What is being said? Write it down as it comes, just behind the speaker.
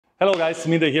Hello guys,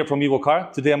 Sminda here from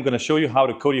Ewocar. Today I'm going to show you how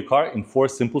to coat your car in 4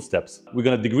 simple steps. We're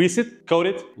going to degrease it, coat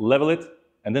it, level it,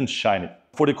 and then shine it.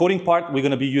 For the coating part, we're going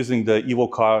to be using the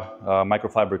Ewocar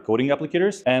microfiber coating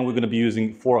applicators, and we're going to be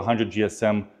using 400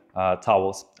 GSM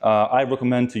towels. I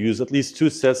recommend to use at least 2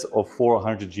 sets of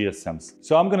 400 GSMs.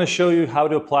 So I'm going to show you how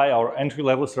to apply our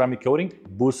entry-level ceramic coating,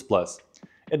 Boost Plus.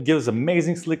 It gives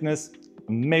amazing slickness,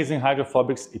 amazing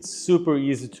hydrophobics. It's super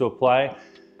easy to apply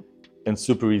and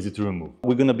super easy to remove.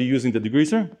 We're going to be using the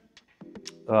degreaser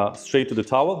straight to the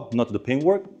towel, not to the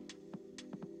paintwork.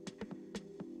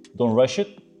 Don't rush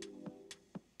it.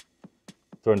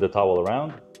 Turn the towel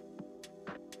around.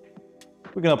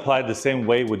 We're going to apply it the same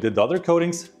way we did the other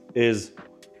coatings. Is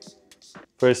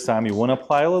first time you want to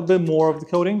apply a little bit more of the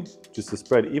coating just to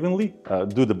spread evenly.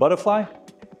 Do the butterfly.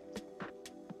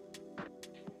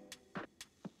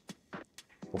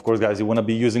 Of course, guys, you want to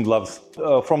be using gloves.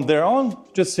 From there on,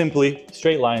 just simply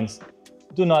straight lines.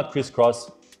 Do not crisscross.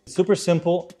 Super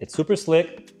simple. It's super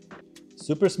slick,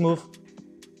 super smooth.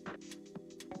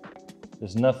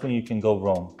 There's nothing you can go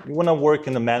wrong. You want to work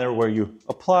in a manner where you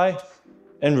apply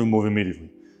and remove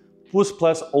immediately. Boost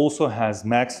Plus also has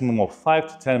maximum of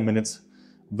 5 to 10 minutes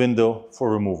window for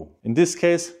removal. In this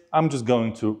case, I'm just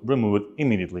going to remove it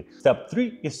immediately. Step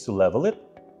 3 is to level it.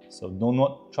 So do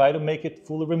not try to make it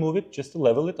fully remove it, just to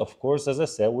level it. Of course, as I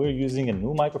said, we're using a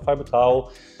new microfiber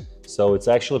towel, so it's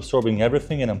actually absorbing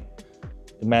everything and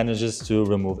it manages to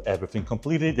remove everything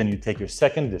completely. Then you take your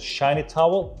second, the shiny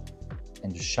towel,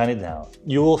 and just shine it down.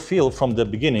 You will feel from the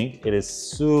beginning, it is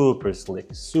super slick,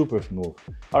 super smooth.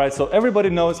 All right, so everybody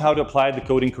knows how to apply the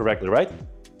coating correctly, right?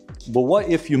 But what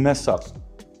if you mess up?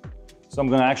 So I'm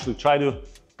gonna actually try to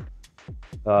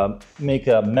make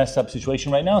a messed up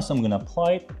situation right now. So I'm gonna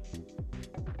apply it.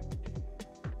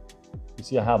 You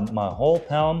see I have my whole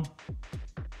palm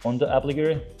on the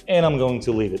applicator and I'm going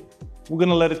to leave it. We're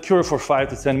gonna let it cure for 5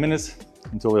 to 10 minutes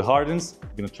until it hardens.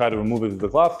 We're gonna try to remove it with the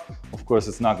glove. Of course,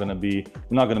 we're not gonna be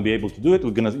able to do it.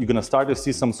 You're gonna start to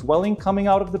see some swelling coming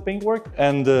out of the paintwork,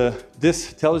 and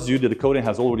this tells you that the coating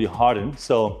has already hardened.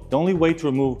 So the only way to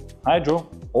remove Hydro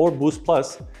or Boost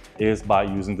Plus is by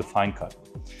using the fine cut.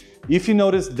 If you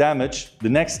notice damage the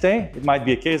next day, it might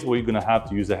be a case where you're going to have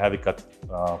to use a heavy cut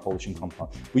polishing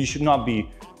compound. But you should not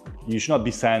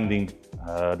be sanding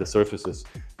the surfaces.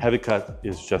 Heavy cut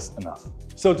is just enough.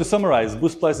 So to summarize,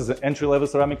 Boost Plus is an entry-level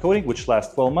ceramic coating which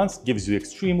lasts 12 months, gives you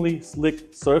extremely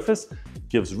slick surface,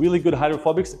 gives really good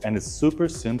hydrophobics, and it's super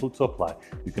simple to apply.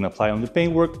 You can apply on the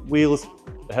paintwork, wheels,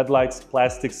 headlights,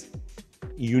 plastics,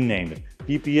 you name it.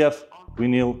 PPF,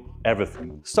 vinyl,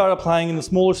 everything. Start applying in the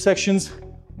smaller sections.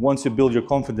 Once you build your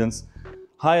confidence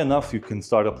high enough, you can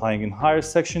start applying in higher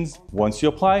sections. Once you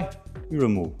apply, you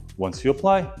remove. Once you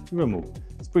apply, you remove.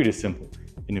 It's pretty simple.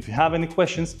 And if you have any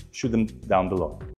questions, shoot them down below.